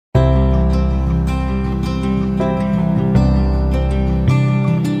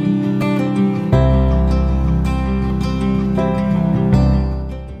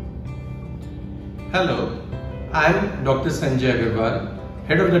Dr. Sanjay Agarwal,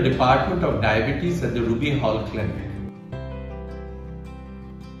 Head of the Department of Diabetes at the Ruby Hall Clinic.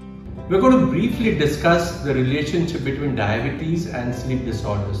 We're going to briefly discuss the relationship between diabetes and sleep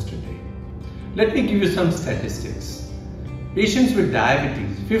disorders today. Let me give you some statistics. Patients with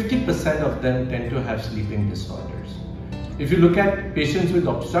diabetes, 50% of them tend to have sleeping disorders. If you look at patients with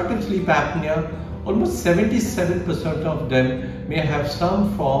obstructive sleep apnea, almost 77% of them may have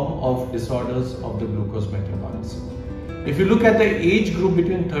some form of disorders of the glucose metabolism. If you look at the age group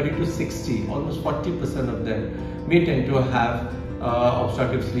between 30 to 60, almost 40% of them may tend to have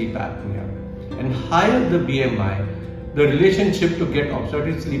obstructive sleep apnea. And higher the BMI, the relationship to get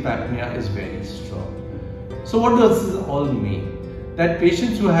obstructive sleep apnea is very strong. So what does this all mean? That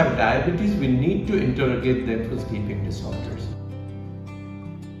patients who have diabetes, we need to interrogate them for sleeping disorders.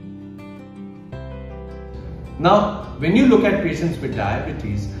 Now, when you look at patients with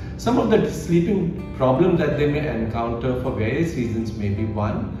diabetes, some of the sleeping problems that they may encounter for various reasons may be: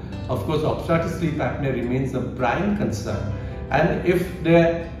 one, of course, obstructive sleep apnea remains a prime concern. And if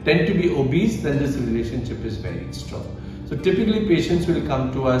they tend to be obese, then this relationship is very strong. So typically patients will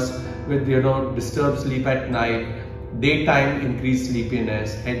come to us with disturbed sleep at night, daytime increased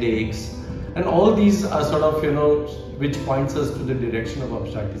sleepiness, headaches, and all these are sort of which points us to the direction of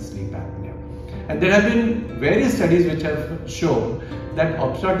obstructive sleep apnea. And there have been various studies which have shown that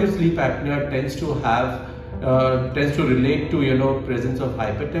obstructive sleep apnea tends to relate to presence of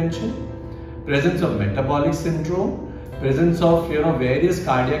hypertension, presence of metabolic syndrome, presence of various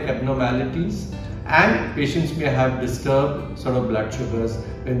cardiac abnormalities, and patients may have disturbed sort of blood sugars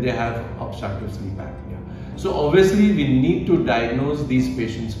when they have obstructive sleep apnea. So obviously we need to diagnose these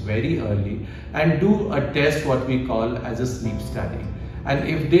patients very early and do a test what we call as a sleep study. And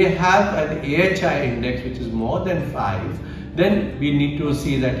if they have an AHI index which is more than 5, then we need to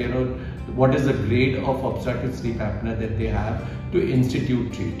see that what is the grade of obstructive sleep apnea that they have to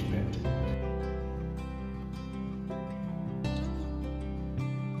institute treatment.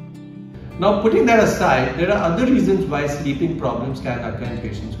 Now, putting that aside, there are other reasons why sleeping problems can occur in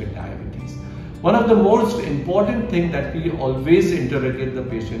patients with diabetes. One of the most important things that we always interrogate the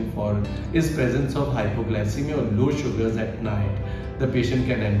patient for is presence of hypoglycemia or low sugars at night the patient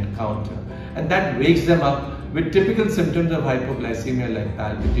can encounter. And that wakes them up with typical symptoms of hypoglycemia like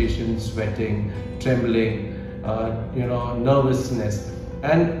palpitations, sweating, trembling, nervousness.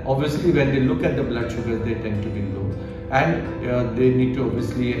 And obviously when they look at the blood sugars, they tend to be low. And they need to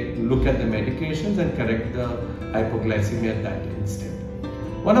obviously look at the medications and correct the hypoglycemia at that instant.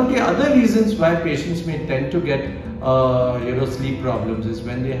 One of the other reasons why patients may tend to get sleep problems is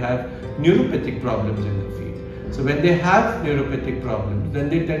when they have neuropathic problems in the feet. So when they have neuropathic problems, then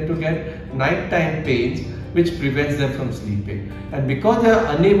they tend to get nighttime pains which prevents them from sleeping. And because they are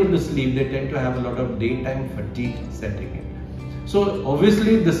unable to sleep, they tend to have a lot of daytime fatigue setting in. So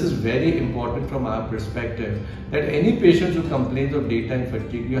obviously this is very important from our perspective, that any patients who complain of daytime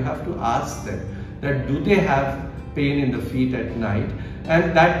fatigue, you have to ask them that do they have pain in the feet at night,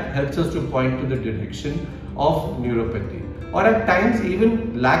 and that helps us to point to the direction of neuropathy. Or at times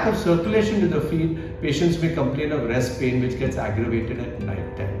even lack of circulation to the feet, patients may complain of rest pain which gets aggravated at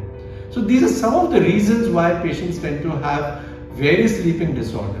night time. So these are some of the reasons why patients tend to have various sleeping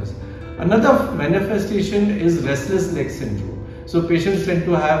disorders. Another manifestation is restless leg syndrome. So patients tend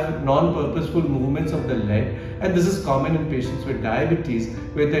to have non-purposeful movements of the leg, and this is common in patients with diabetes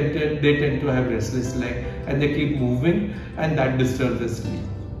where they tend to have restless leg and they keep moving, and that disturbs the sleep.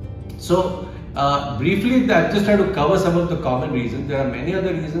 So briefly, I've just tried to cover some of the common reasons. There are many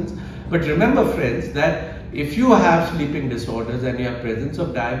other reasons, but remember friends that if you have sleeping disorders and you have presence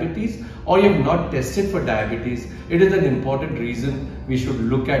of diabetes, or you have not tested for diabetes, it is an important reason we should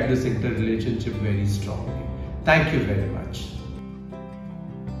look at this interrelationship very strongly. Thank you very much.